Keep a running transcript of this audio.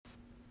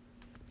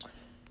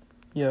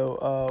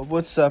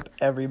What's up,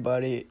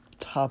 everybody?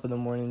 Top of the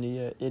morning to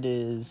you. It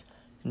is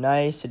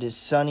nice, it is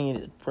sunny,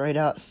 it is bright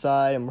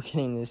outside, and we're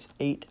getting this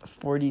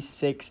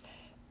 8:46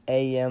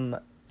 a.m.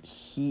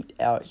 heat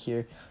out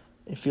here.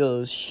 It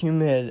feels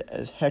humid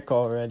as heck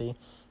already,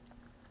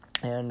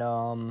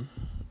 and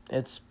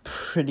it's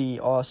pretty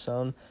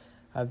awesome.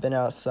 I've been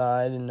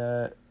outside, and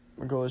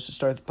my goal is to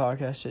start the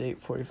podcast at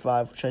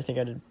 8:45, which I think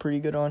I did pretty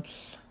good on.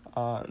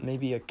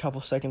 Maybe a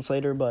couple seconds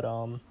later, but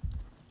I'm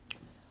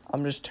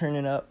just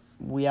turning up.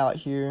 We out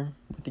here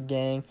with the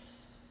gang,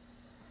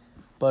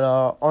 but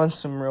on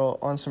some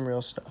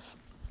real stuff.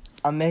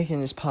 I'm making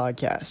this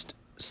podcast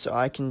so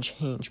I can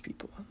change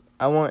people.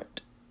 I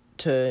want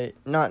to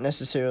not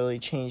necessarily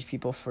change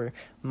people for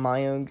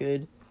my own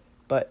good,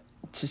 but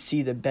to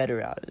see the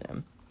better out of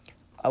them.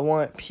 I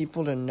want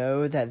people to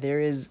know that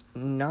there is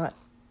not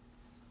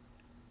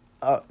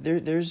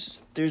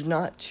there's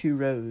not two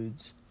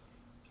roads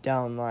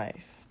down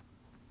life.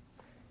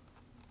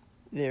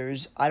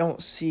 I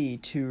don't see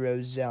two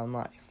roads down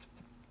life.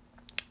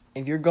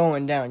 If you're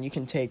going down, you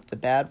can take the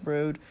bad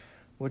road,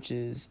 which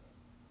is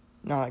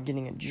not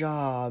getting a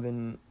job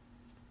and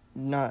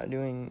not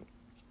doing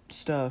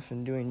stuff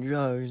and doing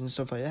drugs and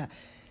stuff like that.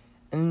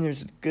 And then there's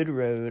the good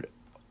road,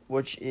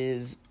 which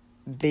is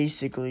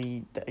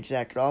basically the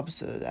exact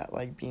opposite of that,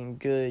 like being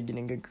good,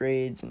 getting good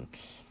grades, and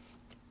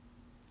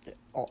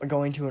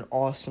going to an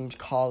awesome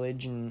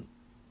college and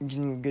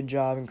getting a good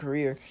job and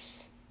career.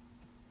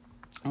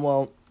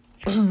 Well,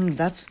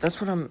 that's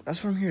what I'm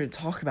here to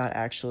talk about,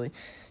 actually.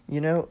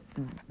 I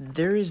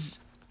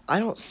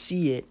don't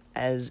see it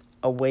as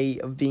a way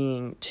of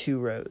being two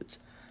roads.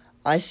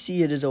 I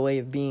see it as a way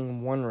of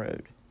being one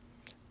road.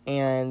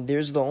 And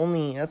that's the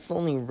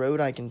only road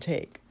I can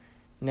take.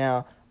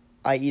 Now,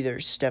 I either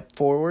step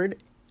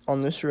forward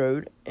on this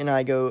road and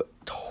I go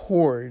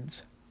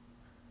towards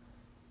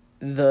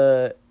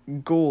the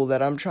goal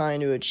that I'm trying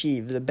to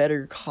achieve, the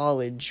better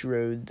college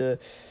road, the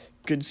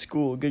good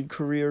school, good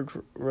career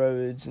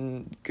roads,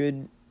 and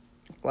good,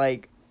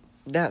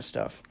 that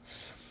stuff.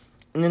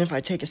 And then if I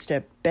take a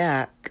step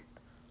back,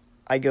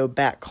 I go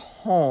back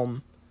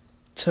home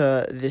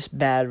to this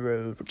bad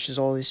road, which is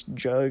all this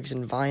drugs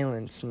and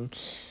violence and,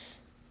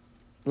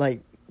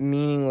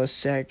 meaningless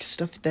sex,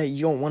 stuff that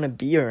you don't want to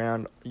be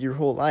around your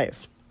whole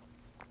life.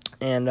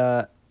 And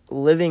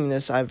living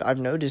this, I've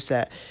noticed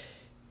that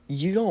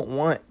you don't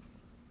want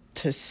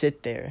to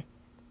sit there,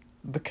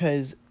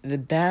 because the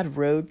bad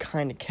road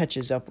kind of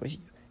catches up with you.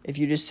 If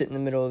you just sit in the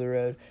middle of the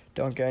road,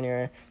 don't go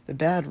anywhere, the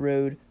bad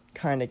road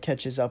kind of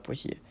catches up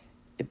with you.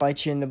 It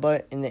bites you in the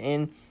butt in the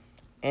end,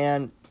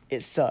 and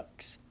it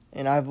sucks.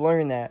 And I've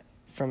learned that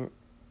from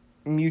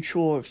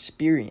mutual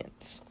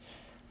experience.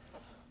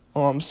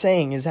 All I'm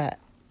saying is that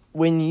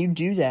when you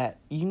do that,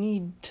 you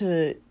need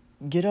to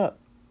get up.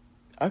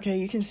 Okay,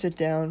 you can sit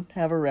down,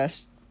 have a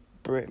rest,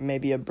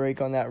 maybe a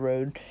break on that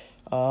road,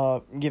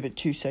 give it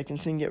 2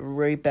 seconds and get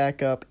right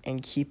back up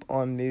and keep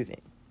on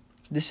moving.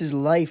 This is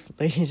life,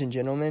 ladies and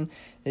gentlemen.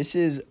 This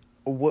is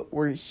what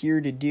we're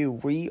here to do.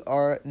 We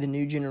are the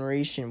new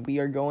generation. We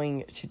are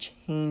going to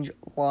change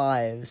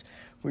lives.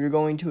 We are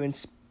going to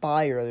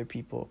inspire other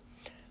people.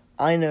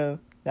 I know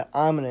that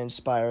I'm going to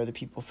inspire other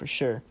people for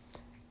sure.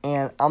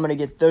 And I'm going to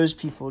get those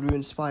people to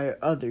inspire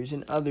others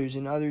and others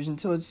and others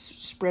until it's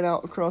spread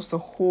out across the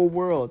whole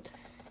world.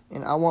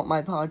 And I want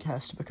my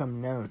podcast to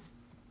become known.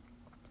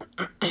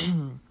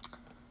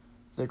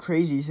 The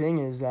crazy thing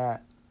is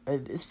that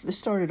this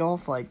started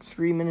off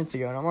 3 minutes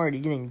ago, and I'm already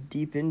getting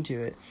deep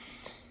into it.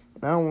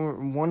 And I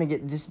don't want to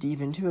get this deep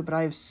into it, but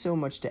I have so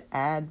much to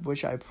add,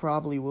 which I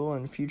probably will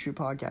in future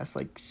podcasts,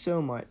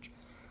 so much.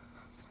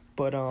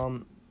 But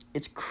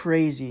it's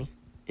crazy.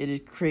 It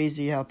is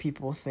crazy how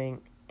people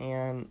think,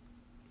 and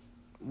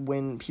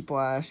when people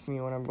ask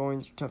me when I'm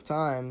going through tough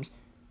times,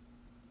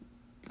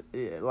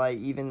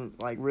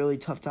 really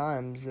tough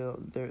times,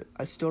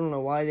 I still don't know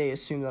why they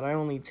assume that I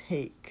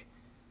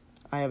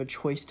have a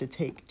choice to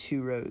take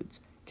two roads,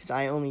 because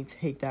I only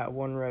take that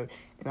one road,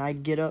 and I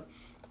get up,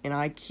 and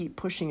I keep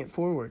pushing it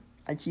forward.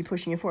 I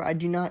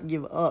do not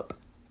give up.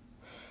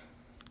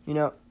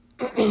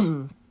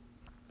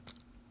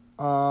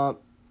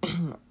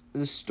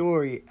 The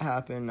story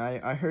happened.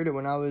 I heard it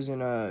when I was in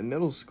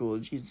middle school.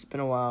 Jeez, it's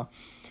been a while.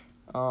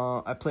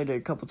 I played it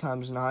a couple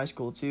times in high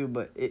school too,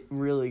 but it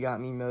really got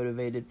me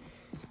motivated.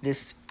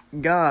 This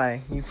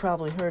guy, you've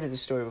probably heard of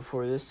this story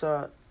before. This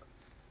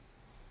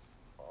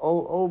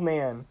old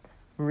man,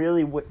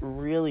 really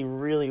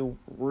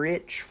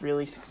rich,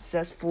 really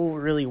successful,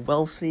 really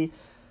wealthy.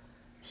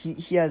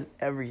 He has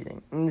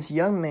everything. And this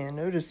young man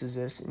notices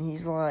this, and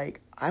he's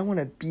like, I want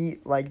to be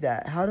like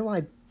that. How do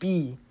I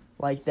be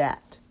like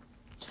that?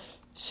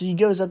 So he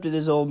goes up to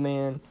this old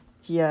man.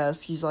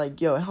 He's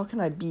like, yo, how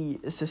can I be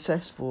as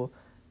successful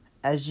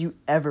as you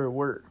ever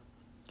were?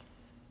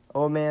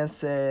 Old man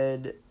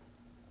said,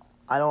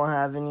 I don't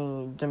have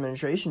any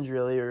demonstrations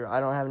really, or I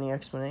don't have any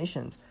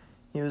explanations.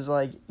 He was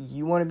like,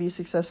 you want to be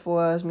successful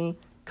as me?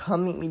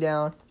 Come meet me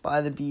down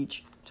by the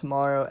beach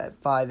tomorrow at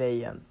 5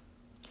 a.m.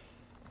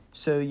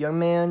 So young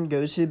man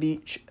goes to the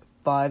beach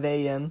 5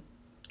 a.m.,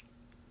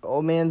 The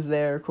old man's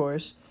there, of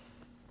course.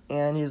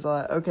 And he's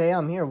like, okay,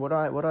 I'm here. What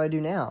do I do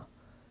now?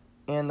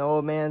 And the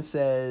old man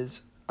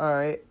says, all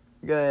right,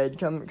 good.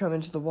 Come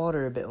into the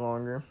water a bit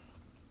longer.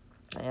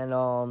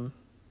 And,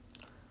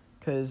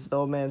 because the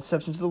old man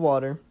steps into the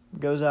water,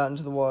 goes out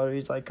into the water.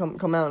 He's like,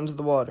 come out into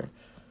the water.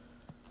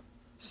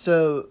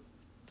 So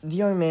the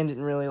young man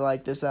didn't really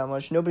like this that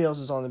much. Nobody else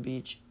is on the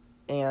beach.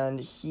 And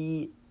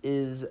he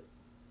is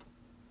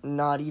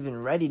not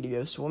even ready to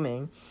go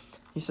swimming.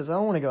 He says, I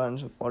don't want to go out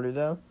into the water,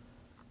 though.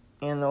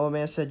 And the old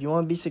man said, you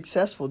want to be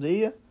successful, do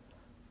you?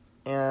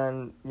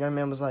 And the young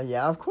man was like,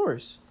 yeah, of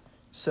course.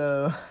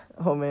 So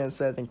the old man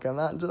said, then come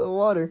out into the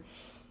water.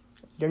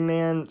 Young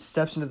man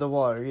steps into the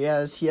water. He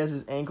has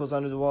his ankles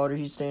under the water.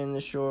 He's standing on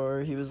the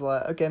shore. He was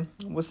like, okay,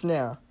 what's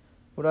now?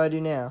 What do I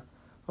do now?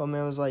 Old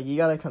man was like, you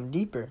gotta come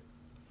deeper.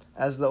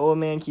 As the old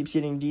man keeps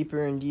getting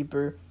deeper and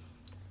deeper,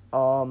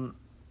 young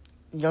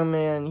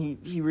man,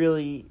 he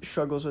really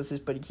struggles with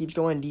this, but he keeps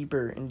going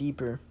deeper and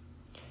deeper.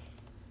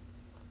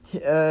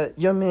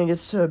 Young man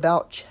gets to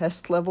about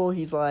chest level.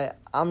 He's like,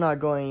 I'm not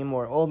going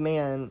anymore. Old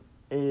man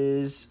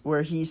is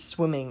where he's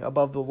swimming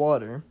above the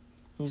water.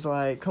 He's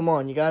like, come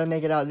on, you gotta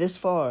make it out this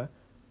far.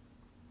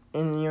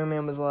 And the young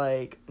man was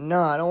like,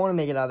 no, I don't want to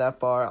make it out that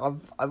far.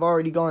 I've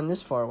already gone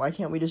this far. Why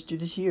can't we just do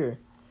this here?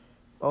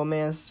 Old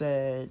man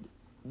said,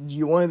 do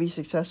you want to be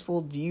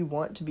successful? Do you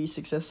want to be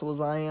successful as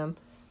I am?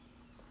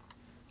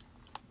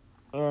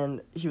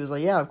 And he was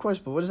like, yeah, of course,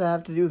 but what does that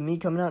have to do with me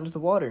coming out into the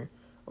water?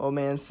 Old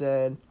man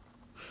said,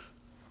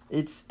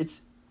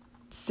 it's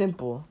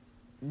simple.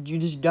 You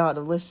just got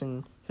to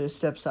listen to the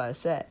steps I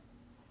set.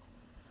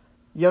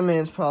 Young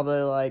man's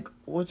probably like,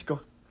 what's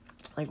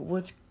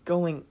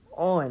going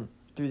on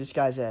through this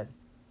guy's head?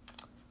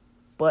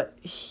 But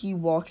he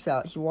walks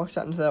out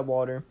into that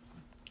water.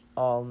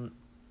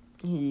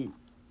 He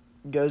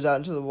goes out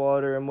into the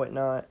water and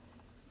whatnot.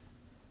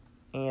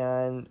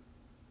 And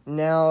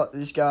now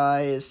this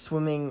guy is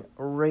swimming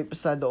right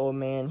beside the old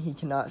man. He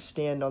cannot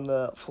stand on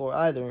the floor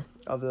either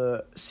of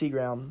the sea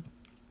ground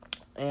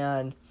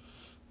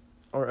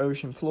or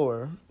ocean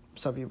floor,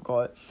 some people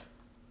call it.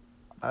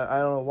 I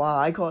don't know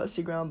why I call it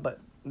sea ground, but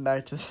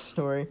back to the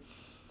story.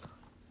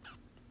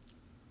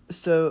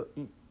 So,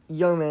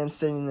 young man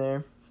sitting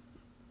there,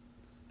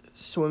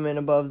 swimming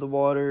above the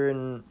water,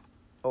 and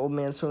old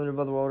man swimming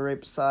above the water right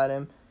beside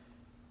him.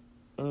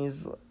 And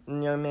the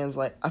young man's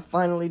like, I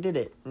finally did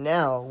it.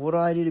 Now, what do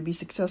I do to be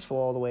successful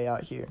all the way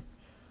out here?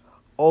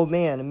 Old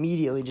man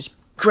immediately just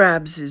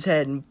grabs his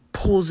head and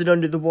pulls it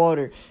under the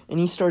water, and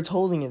he starts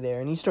holding it there,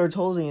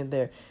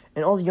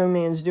 and all the young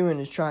man's doing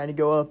is trying to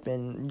go up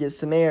and get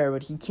some air,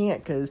 but he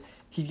can't because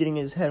he's getting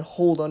his head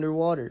held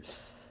underwater,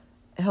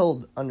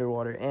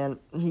 and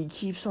he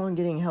keeps on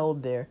getting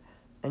held there,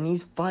 and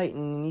he's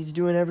fighting, and he's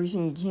doing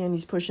everything he can,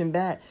 he's pushing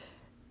back,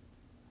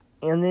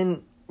 and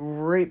then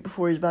right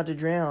before he's about to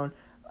drown,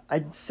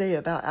 I'd say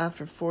about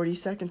after 40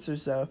 seconds or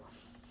so,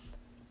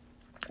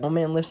 old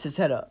man lifts his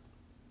head up,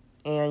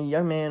 and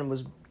young man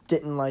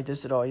didn't like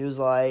this at all. He was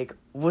like,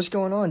 what's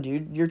going on,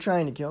 dude? You're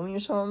trying to kill me or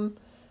something?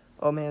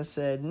 Old man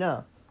said,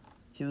 no.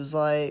 He was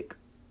like,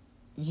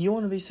 you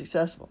want to be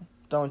successful,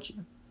 don't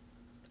you?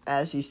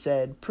 As he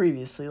said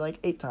previously, like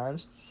 8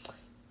 times.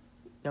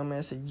 Young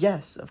man said,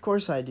 yes, of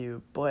course I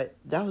do, but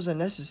that was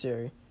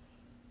unnecessary.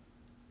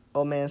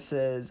 Old man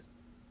says,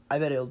 I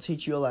bet it'll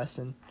teach you a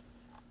lesson.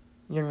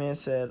 Young man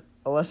said,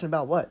 a lesson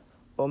about what?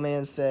 Old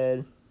man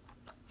said,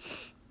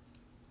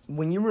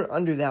 when you were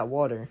under that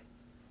water,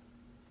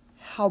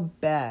 how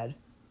bad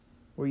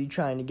were you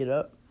trying to get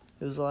up?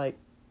 It was like,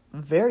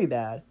 very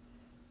bad.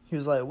 He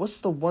was like, what's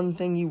the one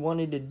thing you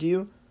wanted to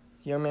do?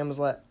 The young man was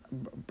like,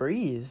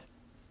 breathe.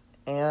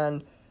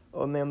 And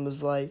old man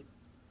was like,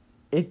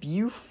 if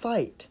you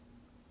fight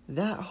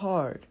that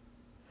hard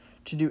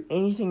to do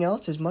anything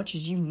else as much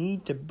as you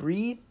need to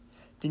breathe,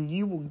 then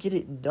you will get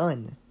it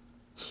done.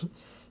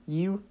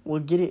 You will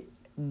get it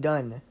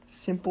done.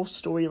 Simple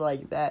story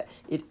like that.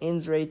 It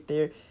ends right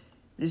there.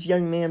 This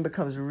young man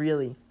becomes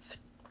really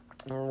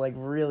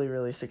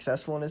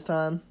successful in his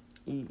time.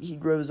 He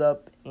grows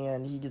up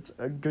and he gets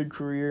a good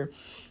career,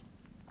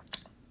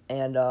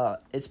 and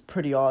it's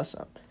pretty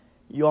awesome.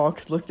 You all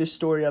could look this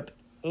story up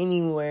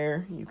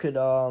anywhere. You could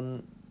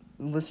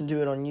listen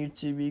to it on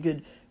YouTube.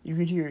 You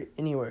could hear it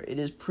anywhere. It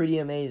is pretty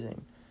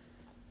amazing.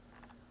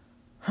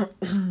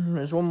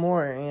 There's one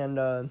more,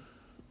 and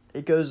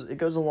it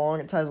ties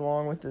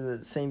along with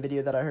the same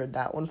video that I heard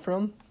that one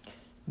from,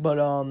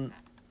 but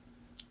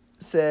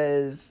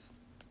says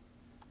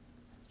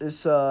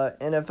this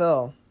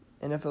NFL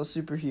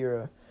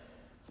superhero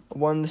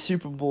won the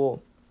Super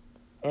Bowl,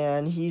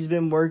 and he's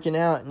been working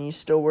out, and he's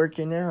still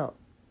working out.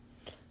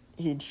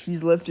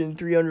 He's lifting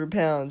 300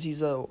 pounds. He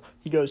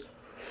goes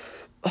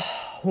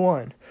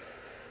 1,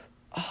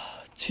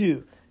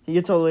 2. He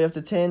gets all the way up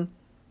to 10,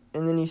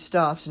 and then he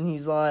stops, and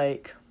he's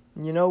like,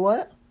 you know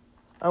what?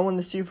 I won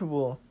the Super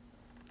Bowl.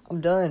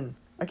 I'm done.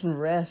 I can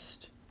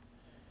rest.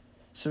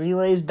 So he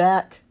lays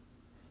back,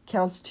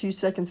 counts 2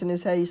 seconds in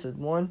his head. He says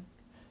 1,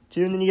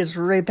 2, and then he gets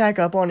right back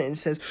up on it and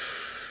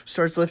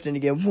starts lifting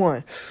again.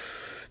 1,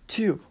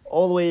 2,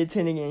 all the way to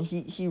 10 again.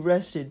 He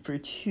rested for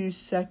 2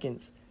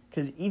 seconds.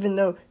 Because even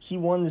though he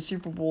won the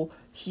Super Bowl,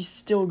 he's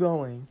still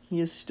going. He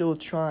is still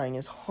trying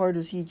as hard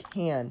as he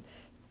can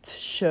to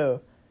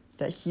show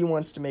that he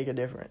wants to make a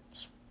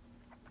difference.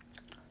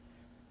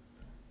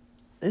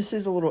 This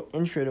is a little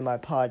intro to my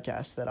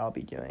podcast that I'll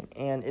be doing.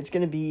 And it's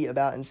going to be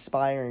about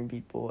inspiring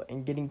people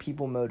and getting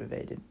people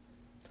motivated.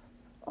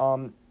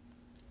 I'm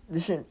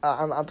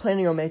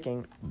planning on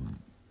making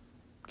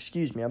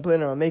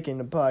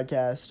the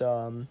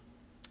podcast,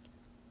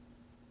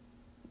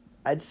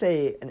 I'd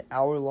say an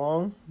hour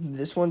long.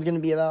 This one's going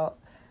to be about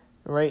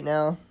right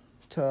now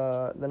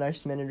to the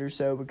next minute or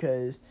so,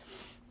 because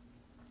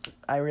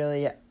I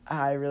really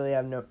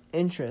have no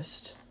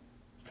interest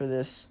for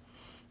this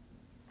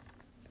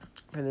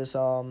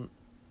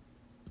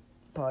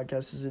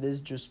podcast, as it is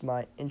just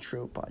my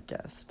intro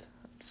podcast.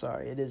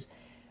 Sorry, it is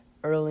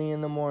early in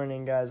the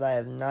morning, guys. I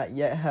have not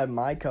yet had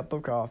my cup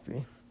of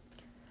coffee.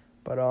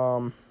 But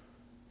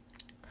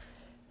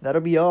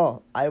that'll be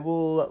all. I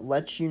will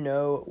let you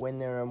know when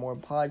there are more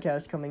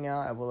podcasts coming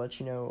out. I will let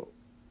you know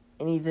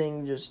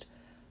anything. Just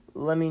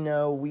let me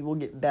know. We will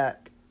get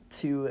back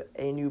to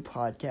a new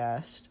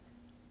podcast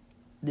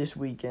this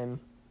weekend.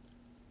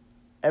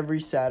 Every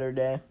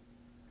Saturday.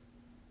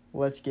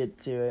 Let's get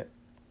to it.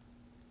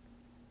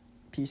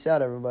 Peace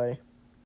out, everybody.